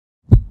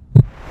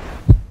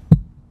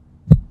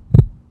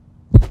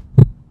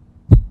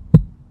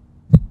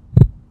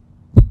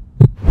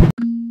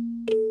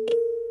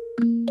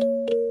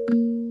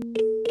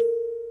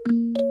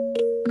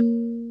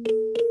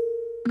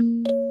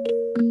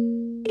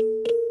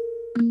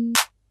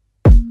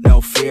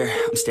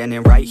I'm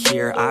standing right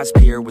here, eyes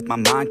peer with my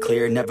mind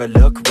clear. Never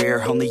look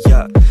rear, only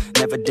up,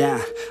 never down.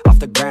 Off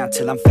the ground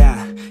till I'm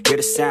found. Hear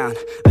the sound,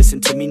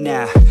 listen to me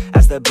now.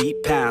 As the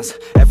beat pounds,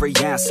 every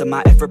ounce of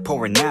my effort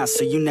pouring out.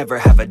 So you never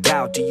have a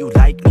doubt, do you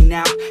like me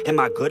now? Am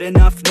I good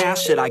enough now?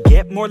 Should I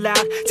get more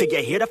loud till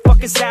you hear the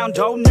fucking sound?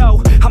 Oh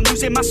no, I'm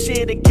losing my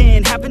shit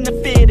again, having to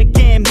fit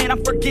again. Man,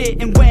 I'm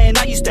forgetting when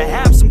I used to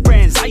have some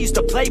friends. I used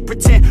to play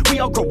pretend, we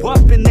all grow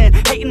up and then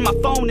hating my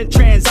phone and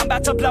trends. I'm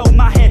about to blow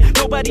my head,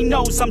 nobody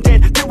knows I'm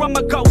dead. Fear I'm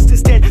a ghost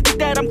instead, think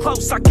that I'm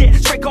close, I get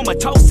straight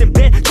comatose in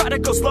bed. Try to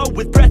go slow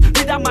with breath,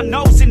 breathe out my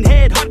nose and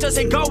head. Heart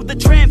doesn't go the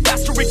trend,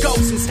 faster it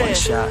goes instead. One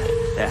shot,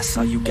 that's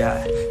all you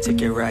got,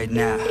 take it right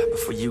now,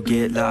 before you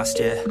get lost,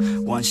 yeah.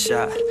 One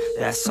shot,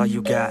 that's all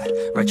you got,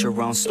 write your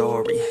own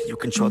story, you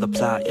control the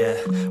plot, yeah.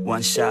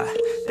 One shot,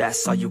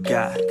 that's all you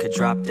got, could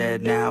drop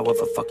dead now of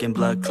a fucking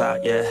blood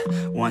clot, yeah.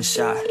 One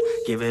shot,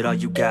 give it all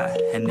you got,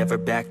 and never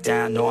back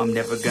down, no I'm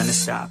never gonna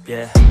stop,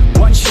 yeah.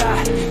 One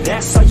shot,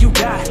 that's all you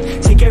got,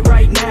 take it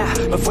right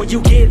now, before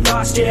you get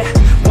lost, yeah.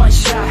 One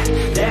shot,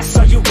 that's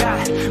all you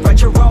got,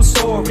 write your own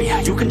story,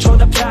 you control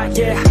the plot,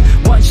 yeah.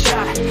 One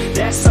shot,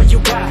 that's all you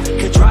got,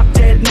 could drop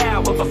dead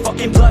now of a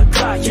fucking blood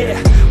clot,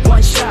 yeah.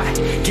 One shot,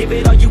 give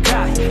it all you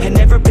got, and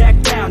never back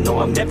down, no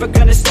I'm never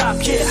gonna stop,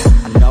 yeah.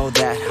 I know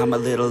that I'm a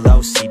little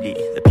OCD,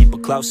 the people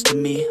close to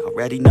me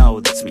already know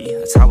that's me.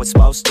 That's how it's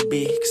supposed to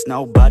be, cause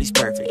nobody's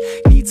perfect.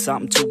 You need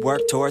something to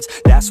work towards,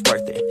 that's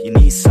worth it. You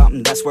need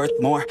something that's worth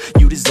more,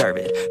 you deserve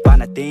it.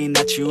 Find a thing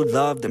that you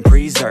love, then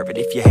preserve it.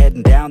 If you're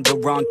heading down the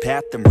wrong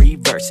path, then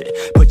reverse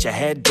it. Put your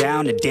head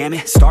down and damn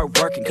it, start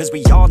working. Cause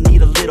we all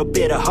need a little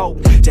bit of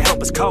hope to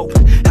help us cope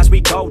as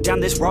we go down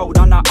this road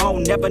on our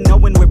own, never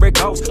knowing where it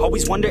goes.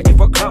 Always wonder if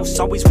we're close,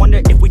 always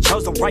wonder if we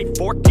chose the right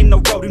fork in the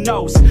road. Who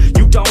knows?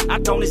 You don't, I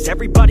don't, is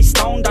everybody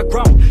stoned? I've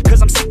grown,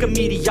 cause I'm sick of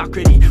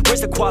mediocrity.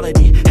 Where's the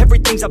quality?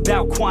 Everything's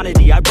about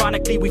quantity.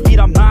 Ironically, we feed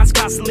our minds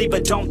constantly,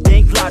 but don't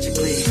think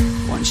logically.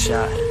 One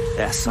shot,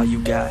 that's all you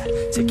got,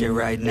 take it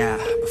right now,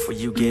 before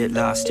you get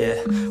lost, yeah.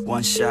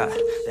 One shot,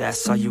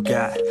 that's all you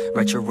got,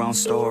 write your own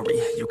story,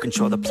 you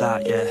control the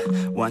plot, yeah.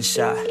 One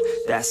shot,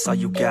 that's all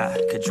you got,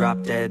 could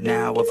drop dead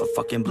now of a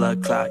fucking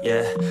blood clot,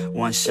 yeah.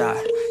 One shot,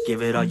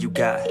 give it all you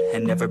got,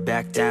 and never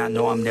back down,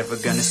 no I'm never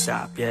gonna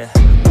stop, yeah.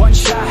 One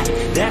shot,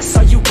 that's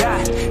all you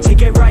got,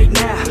 take it right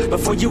now,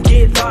 before you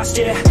get lost,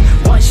 yeah.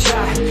 One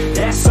shot,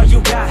 that's all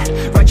you got,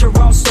 write your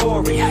own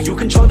story, you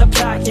control the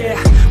plot, yeah.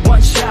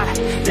 One shot,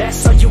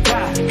 that's all you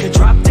got, could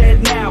drop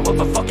dead now of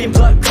a fucking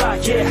blood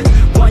clot, yeah.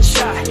 One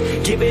shot,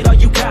 give it all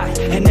you got,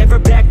 and never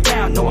back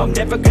down, no I'm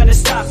never gonna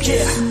stop,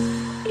 yeah.